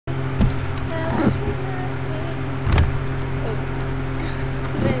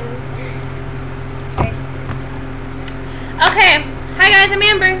guys, I'm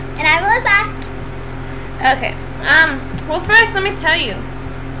Amber. And I'm Melissa. Okay. Well, first, let me tell you.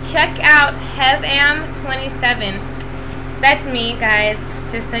 Check out HevAm27. That's me, guys.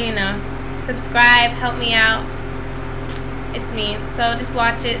 Just so you know. Subscribe. Help me out. It's me. So just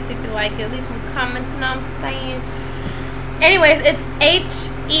watch it. See if you like it. Leave some comments. You know what I'm saying? Anyways, it's H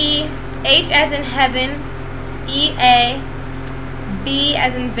as in heaven. E-A. B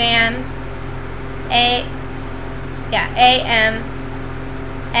as in van. A-M.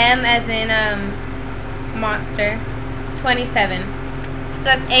 M as in monster. 27. So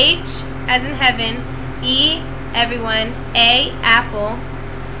that's H as in heaven. E, everyone. A, apple.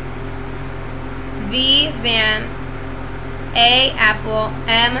 V, van. A, apple.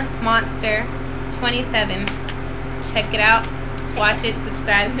 M, monster. 27. Check it out. Watch it.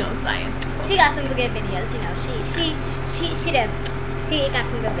 Subscribe. You know what I'm saying. She got some good videos. You know, she did. She got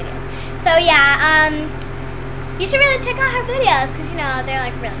some good videos. So yeah, you should really check out her videos because you know they're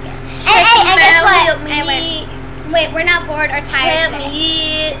like really good. And guess what? Wait, we're not bored or tired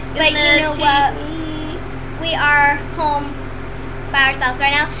today. But you know what? We are home by ourselves right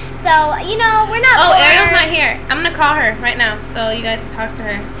now. So you know we're not. Oh, bored. Ariel's not here. I'm gonna call her right now so you guys can talk to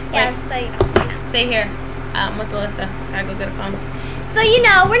her. Yeah. So you know. Stay here with Alyssa. Gotta go get a phone. So you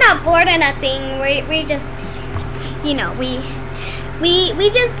know we're not bored or nothing. We just, you know, we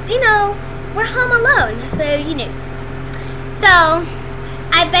just, you know, we're home alone. So you know. So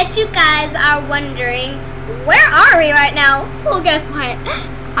I bet you guys are wondering, where are we right now? Well, guess what?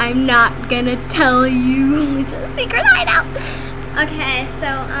 I'm not gonna tell you. It's a secret hideout. Okay, so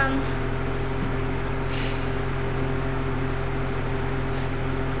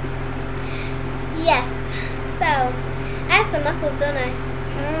yes. So I have some muscles, don't I?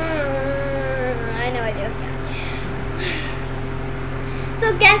 I know I do. Yeah. So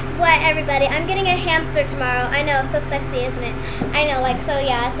guess what, everybody? I'm getting a hamster tomorrow. I know, so sexy, isn't it? I know, like, so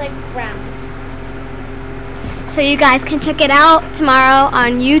yeah, it's like brown. So you guys can check it out tomorrow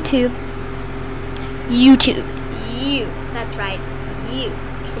on YouTube. That's right, you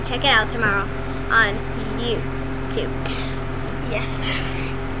can check it out tomorrow on YouTube. Yes.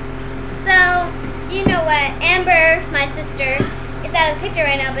 So, you know what? Amber, my sister, is out of the picture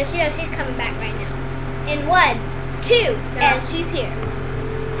right now, but you know she's coming back right now. In 1, 2, and she's here.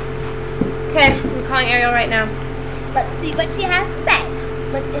 Okay, I'm calling Ariel right now. Let's see what she has to say.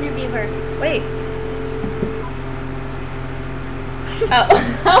 Let's interview her. Wait. Oh,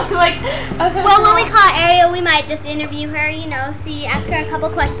 well, when we call Ariel, we might just interview her, you know, ask her a couple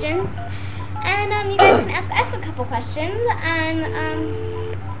questions. And you guys can ask us a couple questions and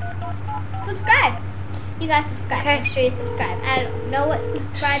subscribe. You guys subscribe. Okay. Make sure you subscribe. I don't know what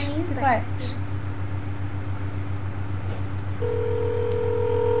subscribe means, but What?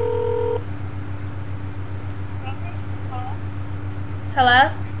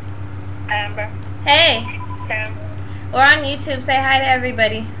 Hello? Amber. Hey, Sam. we're on YouTube. Say hi to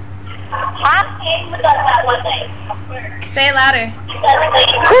everybody. Huh? Say it louder.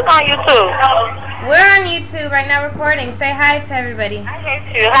 Who's on YouTube? We're on YouTube right now recording. Say hi to everybody. I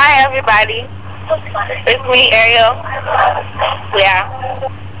hate you. Hi, everybody. It's me, Ariel. Yeah.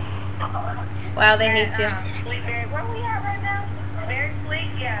 Wow, they hate you. Where we at right now? Very sweet?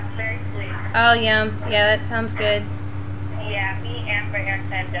 Yeah, very sweet. Oh, yum. Yeah, that sounds good. Yeah, me, Amber,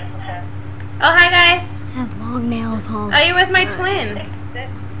 Erica, and Jessica. Oh, hi, guys. I have long nails, huh? Oh, you're with my twin.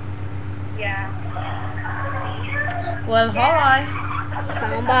 Yeah. Well, hi.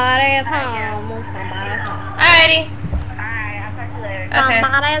 Somebody's home. Somebody's home. Alrighty. Alright, I'll talk to you later. Okay.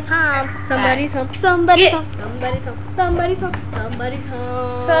 Somebody's home. Somebody's home. Somebody's home. Somebody's home. Somebody's home. Somebody's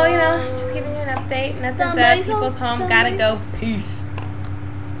home. So, you know, just giving you an update. Nothing's up. Somebody's People's home. home. Gotta go. Peace.